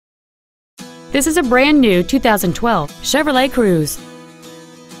This is a brand new 2012 Chevrolet Cruze.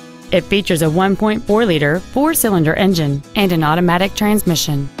 It features a 1.4-liter four-cylinder engine and an automatic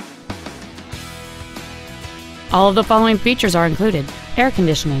transmission. All of the following features are included: air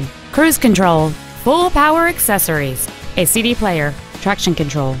conditioning, cruise control, full power accessories, a CD player, traction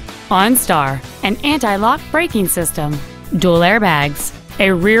control, OnStar, an anti-lock braking system, dual airbags,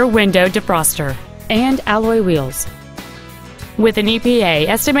 a rear window defroster, and alloy wheels. With an EPA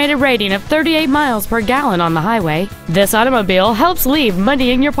estimated rating of 38 miles per gallon on the highway, this automobile helps leave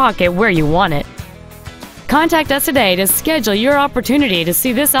money in your pocket where you want it. Contact us today to schedule your opportunity to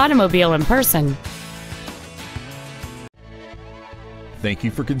see this automobile in person. Thank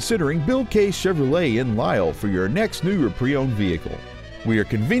you for considering Bill K. Chevrolet in Lisle for your next new or pre-owned vehicle. We are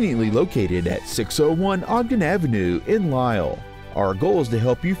conveniently located at 601 Ogden Avenue in Lisle. Our goal is to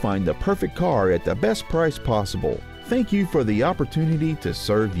help you find the perfect car at the best price possible. Thank you for the opportunity to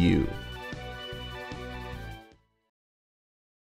serve you.